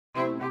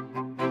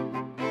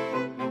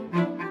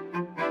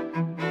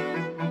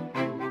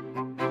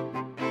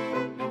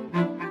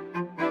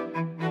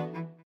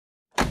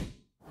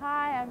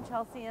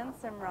Chelsea and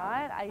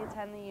Simrat. I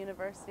attend the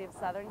University of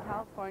Southern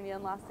California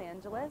in Los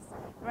Angeles.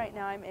 Right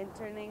now I'm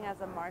interning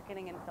as a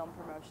marketing and film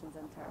promotions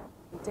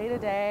intern. Day to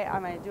day,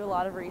 I do a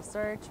lot of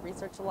research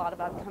a lot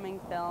of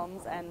upcoming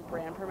films and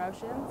brand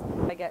promotions.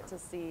 I get to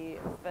see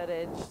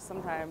footage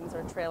sometimes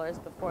or trailers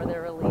before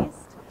they're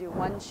released. Do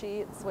one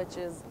sheets, which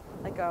is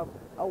like a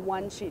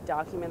one-sheet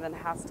document that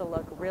has to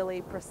look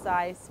really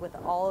precise with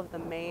all of the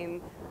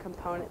main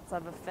components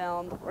of a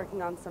film.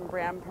 Working on some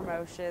brand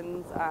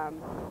promotions,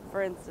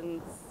 for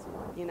instance,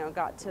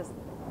 got to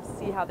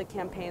see how the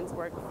campaigns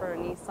work for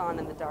Nissan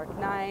in The Dark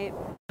Knight.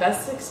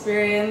 Best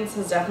experience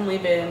has definitely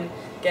been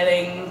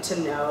getting to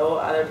know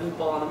other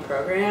people on the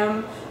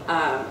program.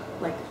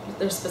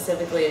 There's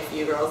specifically a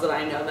few girls that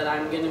I know that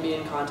I'm going to be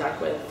in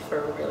contact with for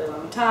a really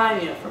long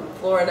time, from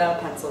Florida,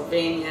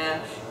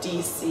 Pennsylvania,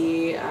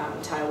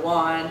 DC,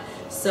 Taiwan.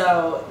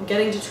 So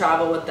getting to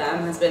travel with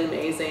them has been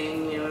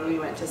amazing. We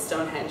went to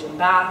Stonehenge and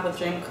Bath with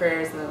Dream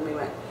Careers, and then we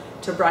went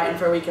to Brighton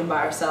for a weekend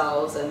by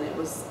ourselves, and it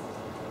was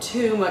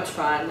too much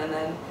fun. And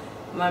then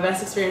my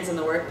best experience in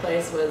the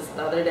workplace was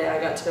the other day I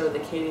got to go to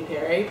the Katy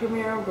Perry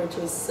premiere, which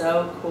was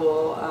so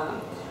cool.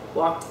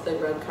 Walked the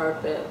red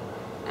carpet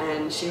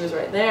and she was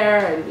right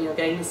there, and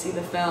getting to see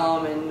the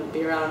film and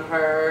be around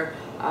her,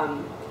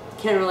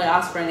 can't really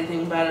ask for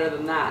anything better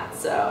than that.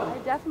 So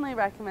I definitely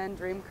recommend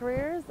Dream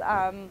Careers.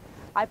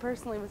 I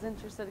personally was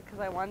interested because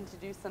I wanted to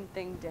do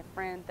something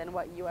different than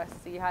what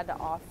USC had to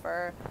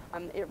offer.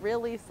 It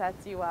really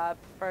sets you up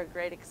for a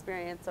great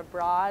experience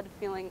abroad,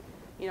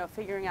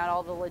 figuring out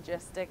all the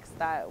logistics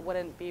that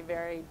wouldn't be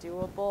very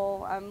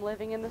doable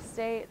living in the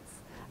States.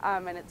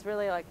 And it's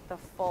really like the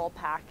full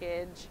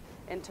package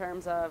in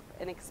terms of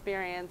an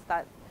experience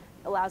that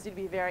allows you to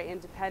be very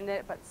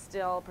independent but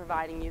still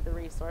providing you the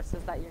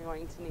resources that you're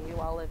going to need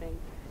while living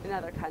in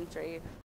another country.